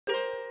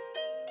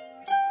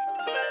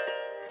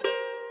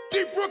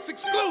Brooks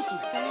exclusive.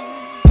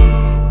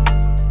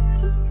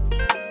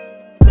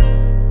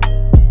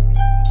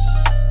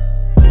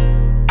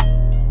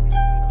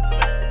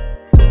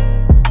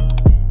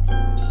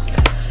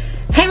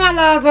 Hey my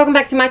loves, welcome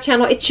back to my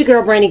channel. It's your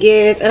girl Brandy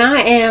Gibbs, and I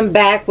am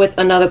back with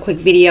another quick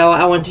video.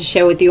 I want to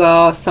share with you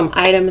all some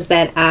items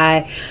that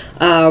I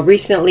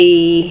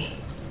recently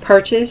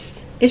purchased.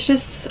 It's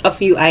just a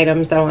few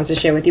items that I want to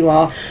share with you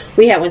all.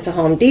 We went to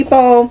Home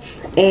Depot,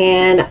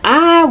 and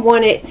I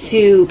wanted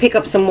to pick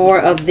up some more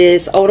of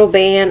this odor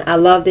band. I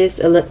love this.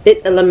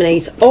 It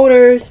eliminates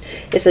odors.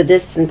 It's a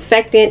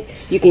disinfectant.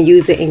 You can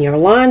use it in your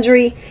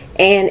laundry,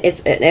 and it's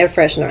an air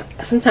freshener.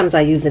 Sometimes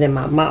I use it in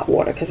my mop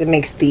water because it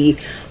makes the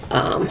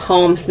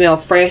home smell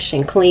fresh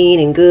and clean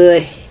and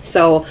good.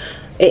 So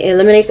it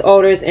eliminates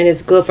odors and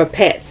it's good for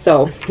pets,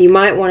 so you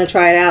might want to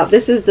try it out.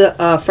 This is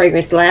the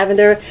fragrance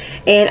lavender,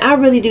 and I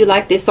really do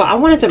like this, so I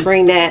wanted to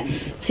bring that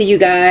to you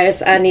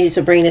guys. I needed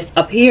to bring this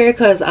up here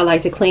because I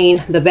like to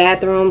clean the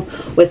bathroom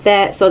with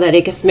that so that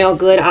it can smell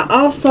good. I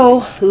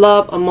also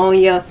love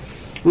ammonia.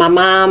 My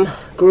mom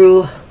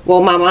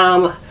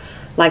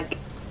like,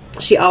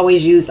 she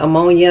always used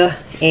ammonia,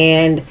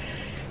 and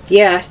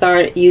yeah, I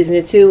started using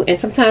it too, and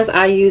sometimes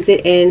I use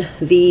it in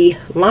the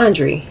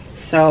laundry.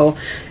 So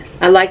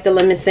I like the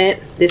lemon scent.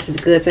 This is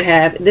good to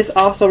have. This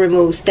also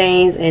removes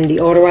stains and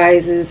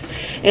deodorizes.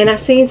 And I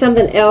seen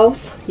something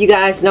else. You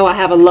guys know I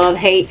have a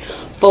love-hate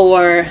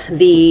for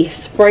the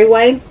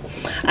Sprayway.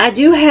 I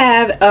do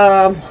have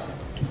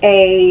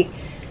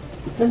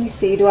let me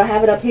see, do I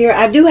have it up here?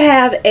 I do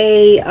have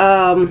a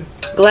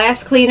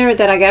glass cleaner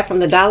that I got from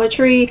the Dollar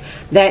Tree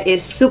that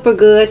is super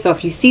good. So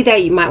if you see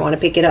that, you might want to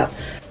pick it up.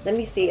 Let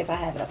me see if I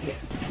have it up here.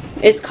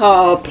 It's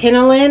called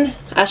Penolin.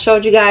 I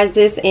showed you guys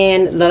this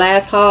in the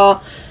last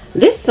haul.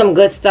 This is some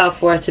good stuff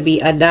for it to be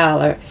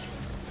 $1,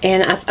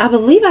 and I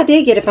believe I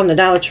did get it from the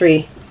Dollar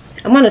Tree.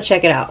 I'm gonna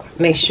check it out,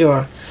 make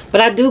sure,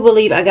 but I do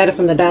believe I got it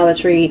from the Dollar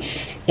Tree,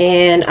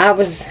 and I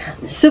was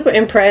super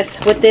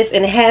impressed with this.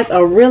 And it has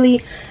a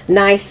really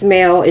nice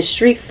smell. It's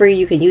streak free.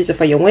 You can use it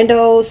for your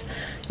windows,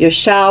 your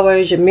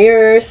showers, your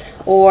mirrors,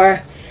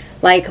 or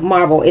like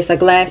marble. It's a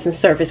glass and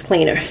surface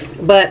cleaner.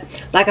 But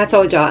like I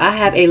told y'all, I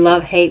have a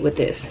love-hate with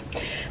this.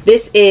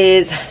 This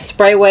is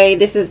Sprayway.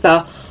 This is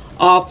the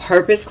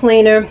all-purpose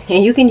cleaner,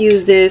 and you can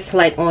use this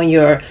like on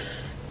your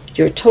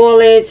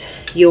toilet,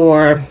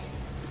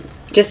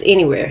 just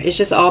anywhere. It's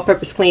just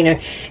all-purpose cleaner,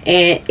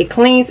 and it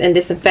cleans and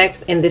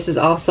disinfects. And this is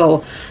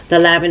also the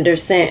lavender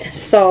scent.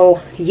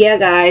 So yeah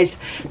guys,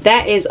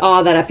 that is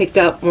all that I picked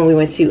up when we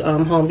went to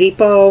Home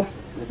Depot.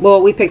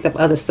 Well, we picked up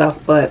other stuff,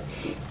 but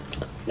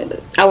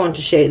I wanted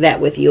to share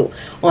that with you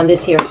on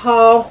this here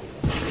haul.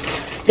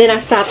 Then I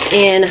stopped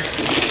in,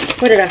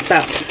 where did I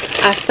stop?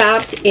 I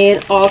stopped in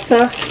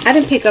Ulta. I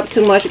didn't pick up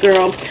too much,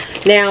 girl.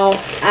 Now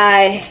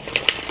I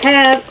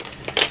have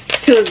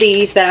two of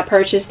these that I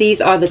purchased.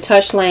 These are the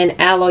Touchland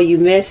Aloe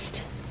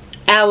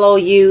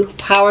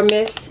Power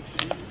Mist.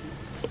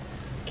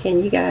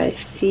 Can you guys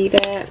see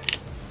that?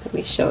 Let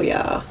me show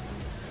y'all.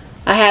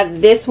 I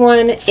have this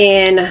one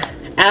in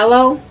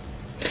aloe,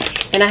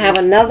 and I have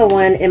another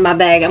one in my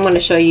bag. I'm going to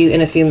show you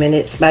in a few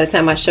minutes. By the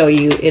time I show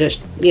you, it'll,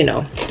 you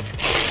know,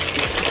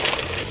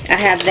 I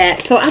have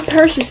that. So I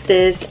purchased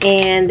this,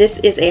 and this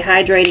is a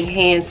hydrating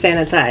hand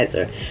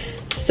sanitizer.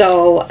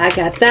 So I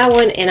got that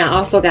one, and I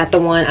also got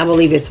the one, I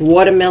believe it's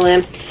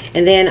watermelon.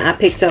 And then I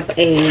picked up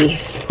a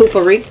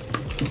Poopery.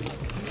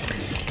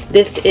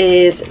 This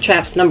is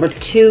Traps number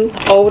 2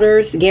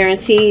 odors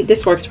guaranteed.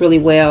 This works really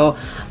well.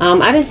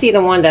 I didn't see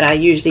the one that I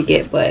usually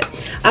get, but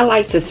I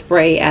like to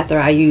spray after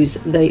I use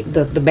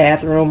the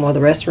bathroom or the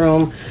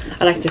restroom.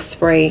 I like to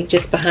spray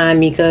just behind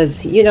me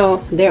because, you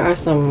know, there are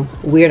some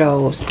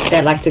weirdos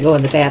that like to go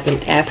in the bathroom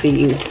after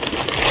you.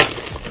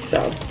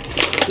 So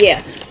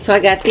yeah, so I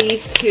got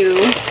these two,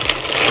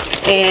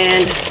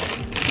 and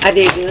I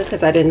did good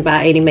because I didn't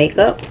buy any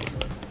makeup.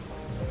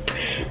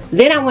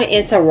 Then I went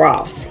into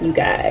Ross, you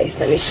guys.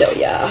 Let me show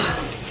y'all.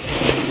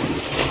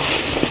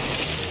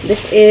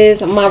 This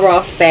is my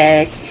Ross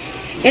bag.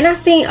 And I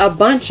seen a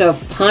bunch of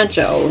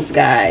ponchos,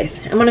 guys.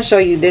 I'm going to show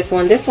you this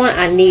one. This one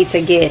I need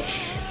to get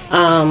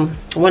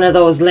one of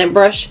those lint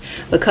brush,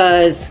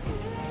 because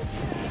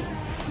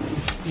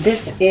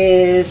this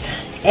is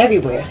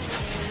everywhere.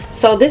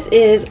 So this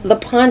is the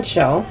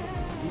poncho.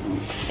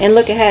 And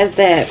look, it has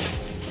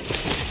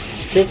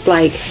this,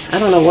 like, I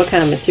don't know what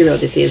kind of material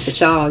this is, but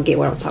y'all get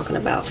what I'm talking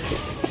about.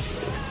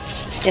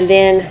 And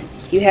then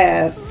you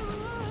have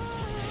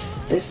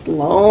this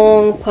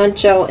long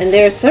poncho, and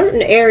there are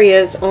certain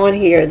areas on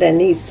here that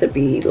needs to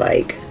be,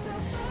 like,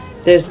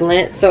 there's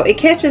lint, so it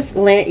catches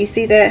lint. You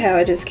see that, how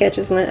it just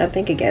catches lint? I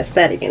think it got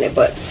static in it,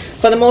 but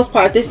for the most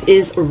part, this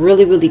is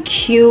really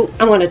cute.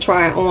 I'm going to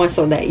try it on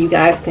so that you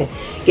guys can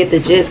get the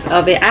gist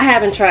of it. I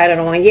haven't tried it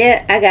on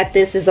yet. I got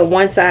this as a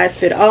one size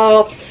fit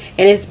all,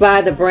 and it's by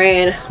the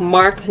brand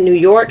Mark New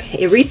York.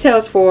 It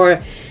retails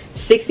for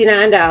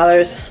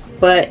 $69,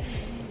 but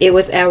it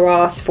was at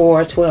Ross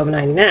for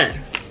 $12.99.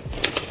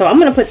 So I'm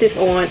gonna put this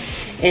on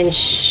and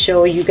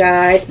show you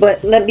guys,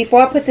 but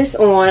before I put this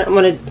on, I'm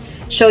gonna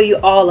show you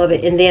all of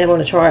it, and then I'm going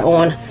to try it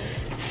on.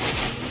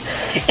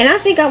 And I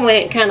think I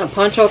went kind of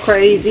poncho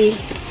crazy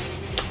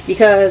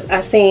because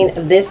I seen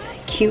this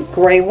cute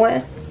gray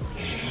one.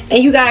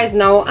 And you guys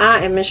know I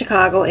am in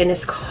Chicago and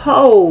it's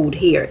cold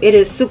here. It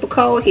is super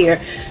cold here.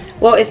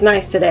 Well, it's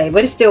nice today,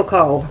 but it's still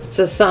cold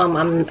to some,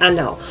 I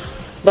know.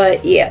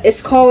 But yeah,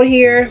 it's cold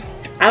here.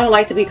 I don't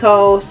like to be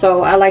cold,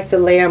 so I like to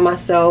layer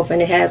myself.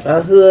 And it has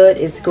a hood.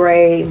 It's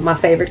gray, my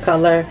favorite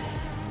color.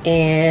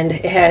 And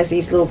it has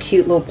these little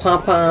cute little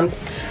pom-poms.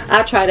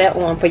 I'll try that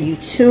on for you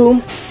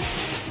too.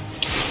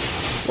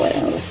 What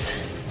else?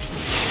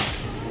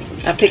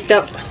 I picked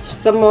up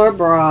some more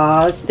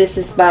bras. This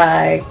is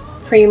by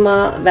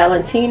Prima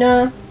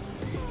Valentina.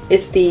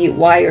 It's the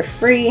wire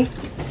free.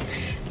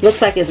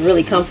 Looks like it's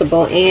really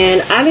comfortable,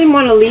 and I didn't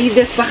want to leave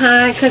this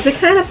behind because it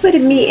kind of put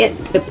me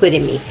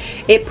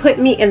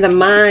in the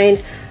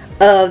mind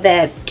of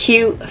that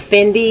cute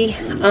Fendi,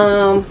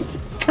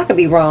 I could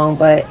be wrong,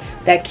 but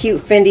that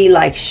cute Fendi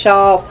like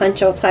shawl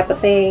poncho type of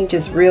thing,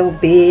 just real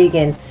big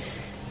and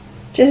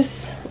just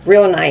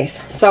real nice.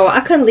 So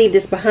I couldn't leave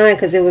this behind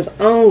because it was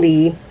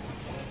only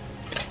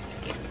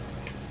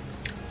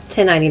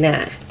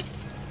 $10.99.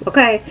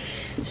 Okay,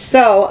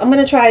 so I'm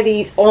gonna try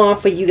these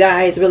on for you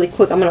guys really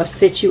quick. I'm gonna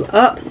sit you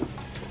up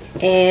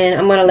and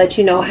I'm gonna let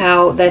you know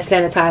how that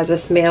sanitizer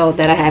smelled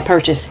that I had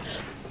purchased.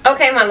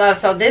 Okay, my love,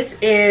 so this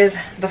is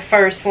the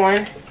first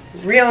one.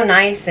 Real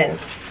nice and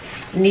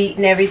neat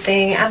and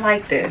everything. I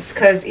like this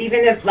because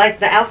even if like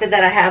the outfit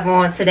that I have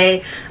on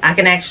today, I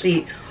can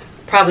actually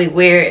probably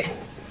wear it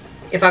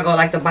if I go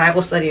like the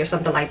Bible study or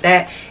something like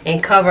that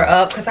and cover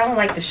up, because I don't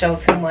like to show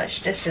too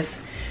much. That's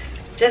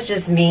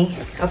just me.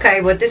 Okay,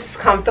 but this is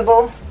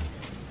comfortable,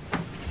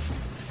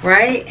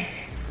 right?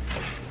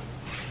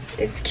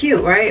 It's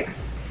cute, right?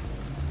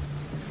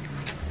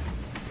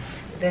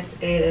 This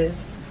is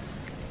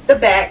the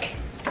back.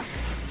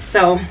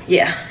 So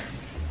yeah,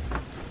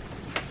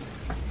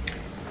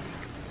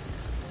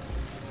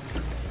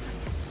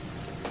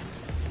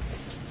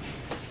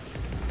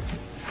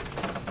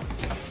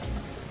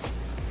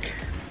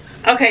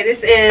 okay,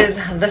 this is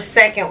the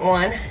second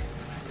one,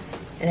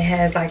 and it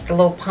has like the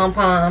little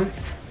pom-poms.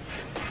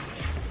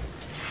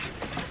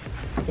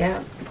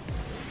 Yeah,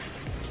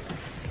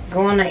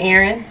 go on the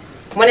errand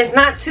when it's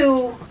not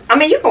too, I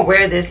mean, you can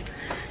wear this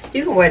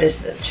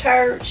to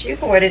church, you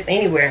can wear this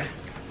anywhere.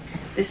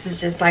 This is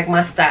just like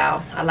my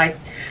style. I like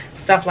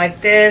stuff like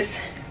this,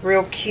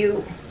 real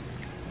cute.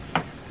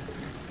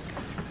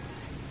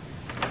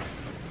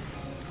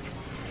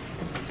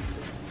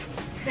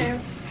 Okay,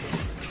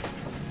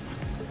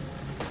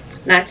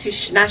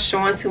 not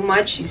showing too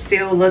much. You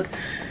still look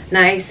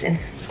nice and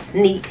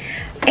neat.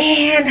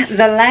 And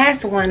the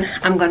last one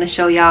I'm going to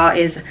show y'all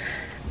is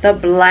the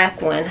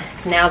black one.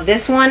 Now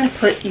this one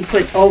you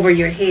put over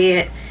your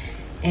head,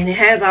 and it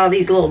has all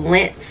these little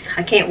lints.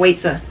 I can't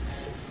wait to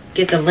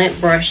get the lint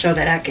brush so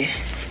that I can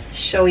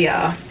show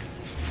y'all.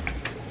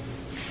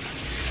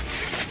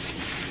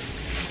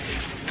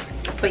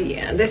 But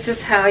yeah, this is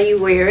how you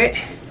wear it,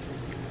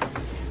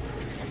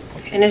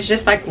 and it's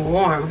just like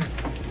warm.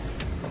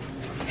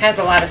 It has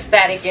a lot of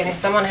static in it,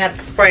 so I'm gonna have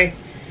to spray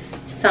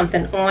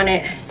something on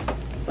it.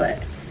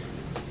 But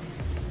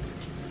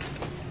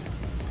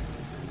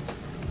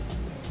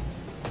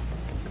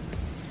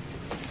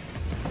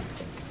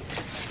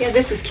yeah,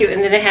 this is cute.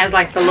 And then it has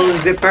like the little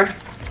zipper.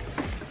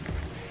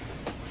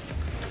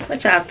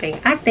 What y'all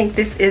think? I think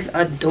this is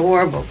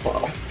adorable.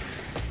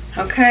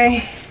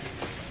 Okay,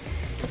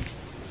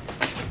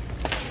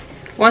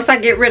 once I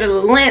get rid of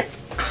the lint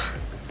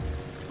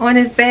on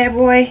this bad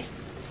boy,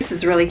 this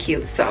is really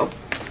cute. So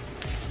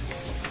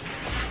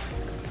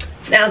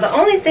now the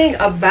only thing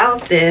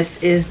about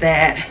this is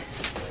that,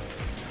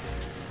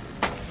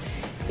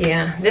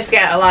 yeah, this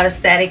got a lot of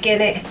static in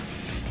it.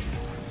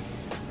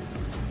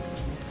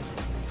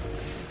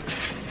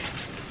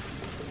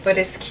 But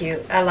it's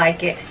cute. I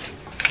like it.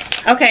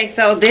 Okay,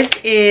 so this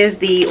is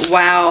the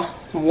Wow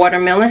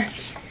Watermelon.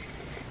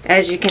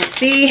 As you can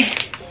see,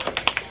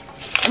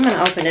 I'm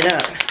gonna open it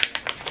up.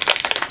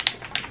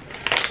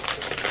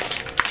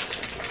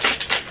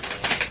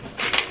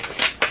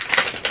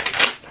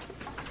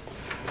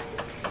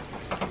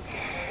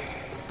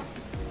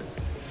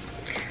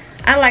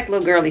 I like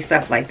little girly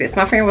stuff like this.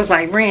 My friend was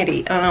like,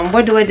 Randy,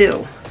 what do I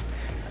do?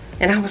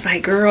 And I was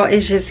like, girl,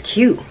 it's just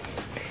cute.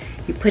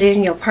 You put it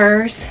in your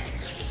purse.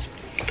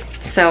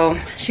 So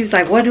she was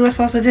like, what do I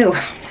supposed to do?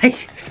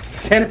 Like,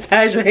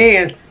 sanitize your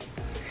hands.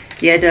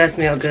 Yeah, it does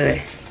smell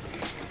good.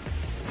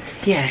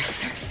 Yes,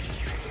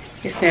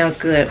 it smells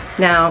good.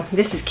 Now,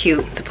 this is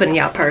cute to put in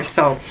y'all purse.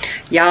 So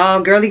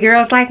y'all girly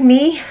girls like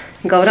me,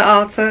 go to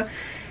Ulta.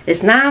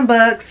 It's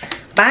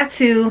 $9. Buy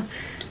two.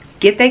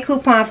 Get that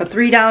coupon for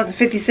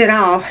 $3.50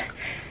 off.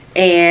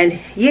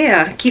 And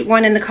yeah, keep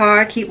one in the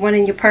car, keep one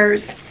in your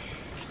purse.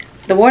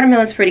 The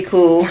watermelon's pretty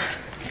cool.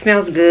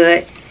 Smells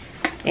good.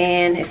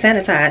 And it's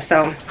sanitized.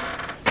 So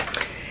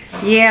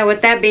yeah,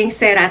 with that being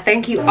said, I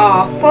thank you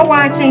all for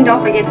watching.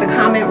 Don't forget to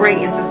comment, rate,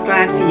 and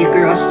subscribe to your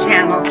girl's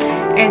channel,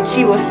 and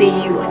she will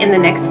see you in the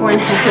next one.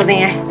 Until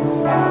then,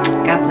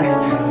 God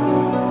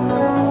bless.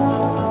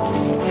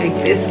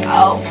 take this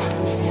off.